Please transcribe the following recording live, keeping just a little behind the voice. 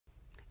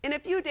In a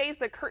few days,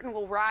 the curtain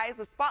will rise,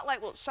 the spotlight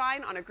will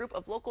shine on a group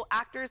of local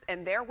actors,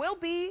 and there will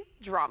be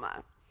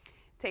drama.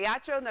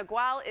 Teatro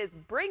Nagual is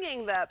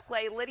bringing the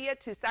play Lydia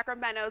to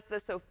Sacramento's the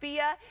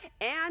Sofia,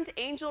 and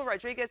Angel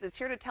Rodriguez is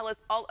here to tell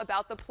us all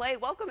about the play.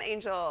 Welcome,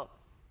 Angel.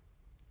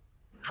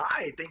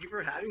 Hi, thank you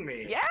for having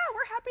me. Yeah,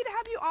 we're happy to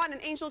have you on.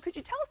 And Angel, could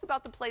you tell us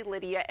about the play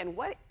Lydia and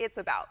what it's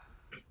about?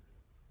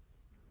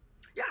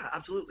 Yeah,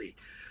 absolutely.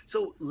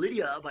 So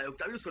Lydia by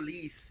Octavio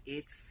Solis,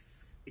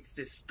 it's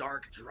this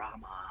dark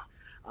drama.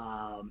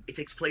 It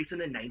takes place in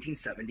the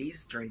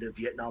 1970s during the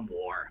Vietnam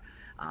War,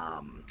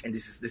 and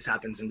this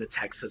happens in on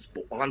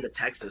the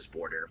Texas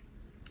border.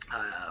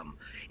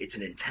 It's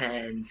an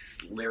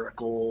intense,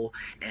 lyrical,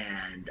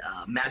 and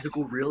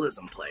magical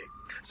realism play.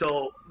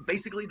 So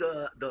basically,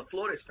 the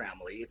Flores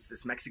family, it's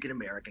this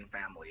Mexican-American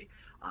family,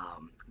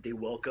 they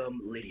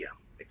welcome Lydia.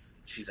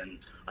 She's an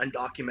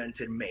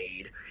undocumented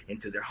maid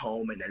into their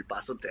home in El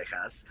Paso,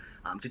 Texas,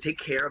 to take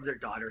care of their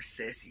daughter,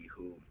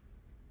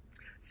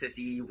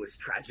 Sissy was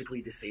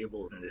tragically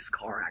disabled in this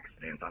car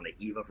accident on the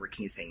eve of her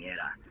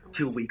quinceañera,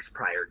 2 weeks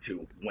prior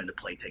to when the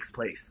play takes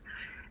place.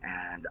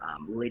 And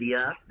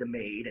Lydia, the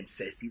maid, and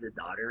Sissy, the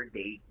daughter,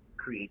 they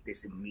create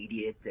this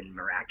immediate and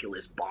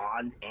miraculous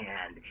bond,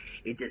 and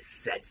it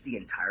just sets the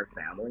entire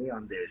family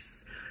on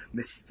this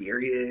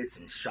mysterious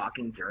and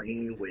shocking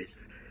journey with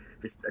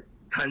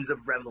tons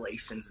of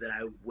revelations that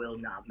I will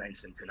not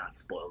mention to not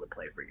spoil the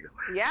play for you.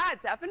 Yeah,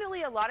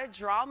 definitely a lot of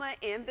drama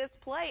in this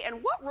play.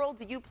 And what role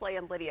do you play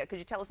in Lydia? Could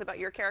you tell us about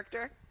your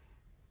character?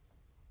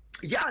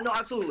 Yeah, no,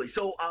 absolutely.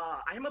 So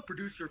I am a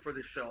producer for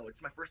this show.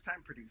 It's my first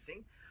time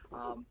producing,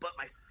 but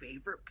my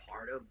favorite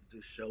part of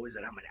the show is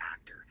that I'm an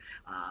actor.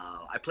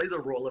 I play the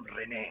role of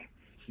Rene.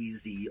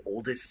 He's the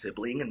oldest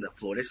sibling in the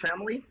Flores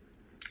family.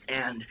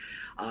 And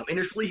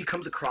initially he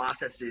comes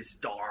across as this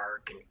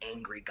dark and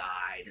angry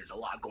guy. There's a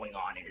lot going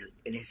on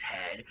in his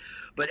head.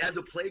 But as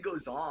the play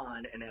goes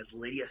on and as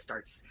Lydia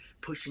starts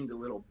pushing the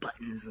little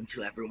buttons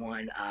into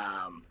everyone,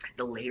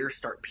 the layers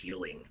start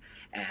peeling.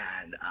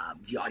 And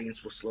the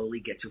audience will slowly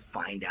get to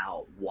find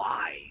out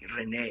why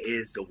Rene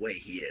is the way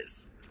he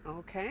is.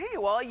 Okay,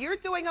 well, you're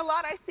doing a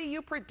lot. I see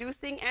you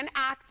producing and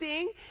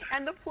acting.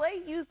 And the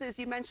play uses,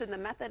 you mentioned the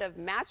method of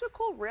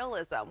magical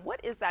realism. What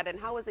is that and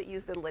how is it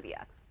used in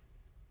Lydia?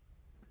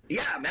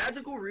 Yeah,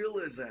 magical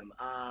realism.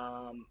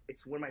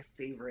 It's one of my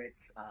favorite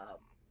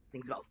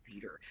things about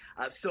theater.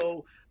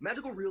 So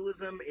magical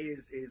realism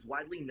is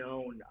widely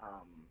known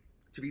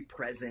to be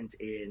present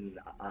in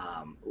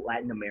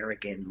Latin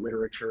American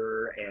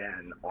literature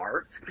and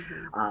art.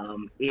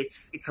 Mm-hmm.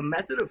 It's a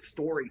method of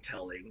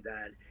storytelling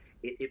that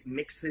it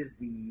mixes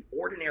the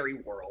ordinary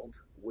world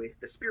with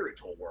the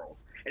spiritual world.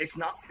 And it's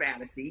not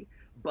fantasy,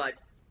 but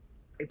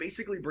it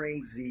basically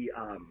brings the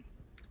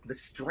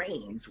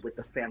strange with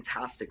the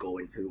fantastical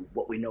into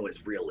what we know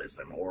as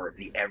realism or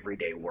the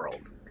everyday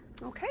world.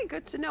 Okay,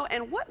 good to know.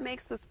 And what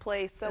makes this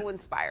play so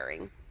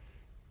inspiring?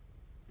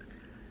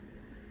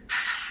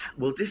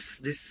 Well,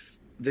 this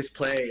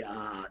play,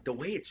 the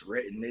way it's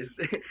written is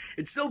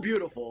it's so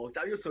beautiful.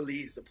 Octavio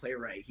Solis, the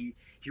playwright, he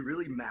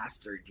really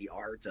mastered the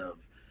art of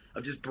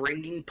just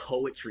bringing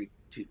poetry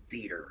to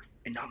theater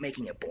and not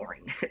making it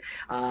boring.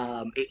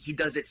 He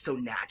does it so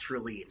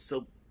naturally and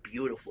so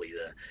beautifully.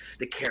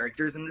 The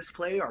characters in this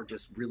play are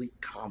just really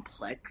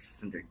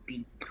complex and they're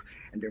deep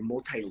and they're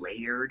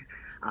multi-layered.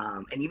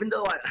 And even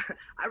though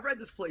I've read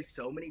this play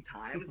so many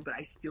times, but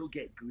I still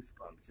get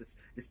goosebumps just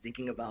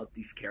thinking about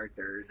these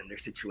characters and their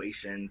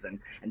situations and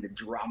the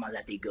drama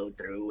that they go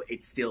through.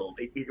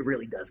 It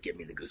really does give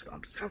me the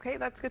goosebumps. Okay,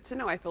 that's good to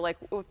know. I feel like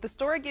if the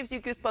story gives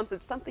you goosebumps,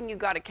 it's something you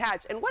got to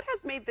catch. And what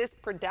has made this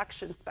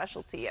production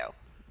special to you?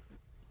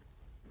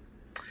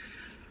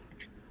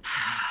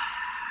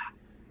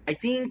 I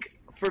think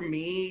for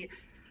me,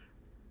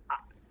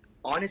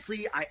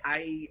 honestly,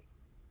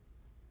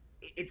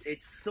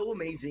 it's so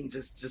amazing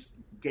just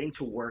getting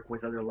to work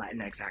with other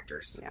Latinx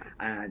actors, yeah,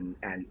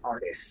 and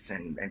artists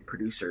and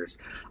producers.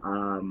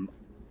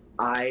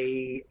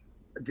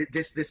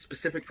 This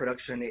specific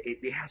production,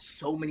 it has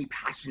so many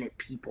passionate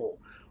people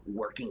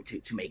working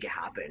to make it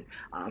happen.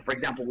 For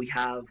example, we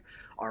have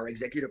our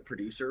executive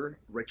producer,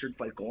 Richard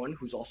Falcon,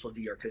 who's also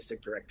the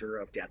artistic director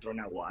of Teatro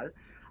Nagual.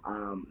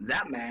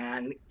 That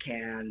man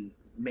can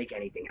make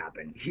anything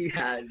happen. He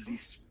has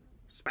these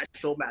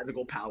special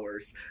magical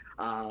powers.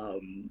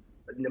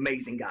 An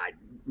amazing guy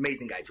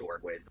to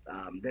work with.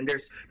 Then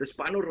there's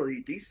Pano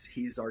Roditis.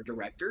 He's our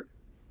director,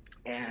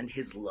 and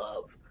his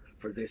love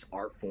for this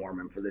art form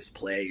and for this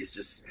play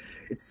is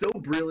it's so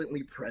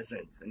brilliantly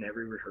present in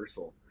every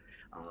rehearsal.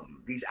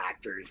 These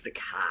actors, the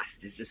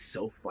cast is just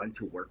so fun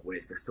to work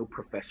with. They're so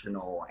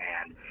professional,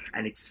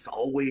 and it's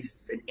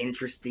always an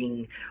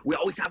interesting. We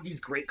always have these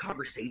great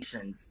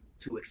conversations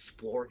to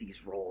explore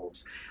these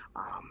roles.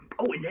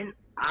 And then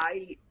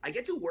I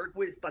get to work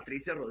with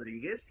Patricia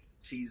Rodriguez.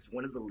 She's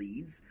one of the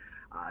leads.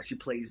 She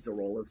plays the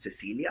role of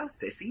Cecilia,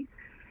 Ceci,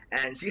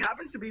 and she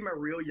happens to be my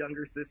real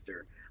younger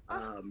sister.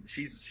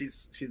 She's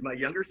my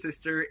younger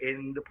sister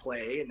in the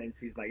play, and then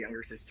she's my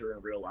younger sister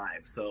in real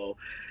life. So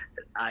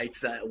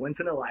it's a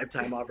once in a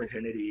lifetime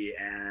opportunity,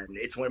 and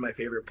it's one of my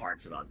favorite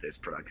parts about this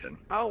production.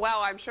 Oh,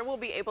 wow. I'm sure we'll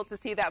be able to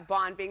see that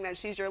bond, being that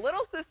she's your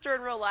little sister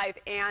in real life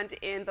and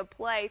in the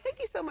play. Thank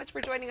you so much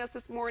for joining us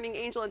this morning,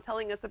 Angel, and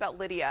telling us about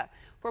Lydia.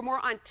 For more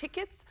on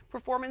tickets,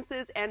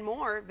 performances, and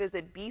more,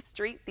 visit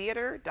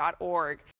bstreettheater.org.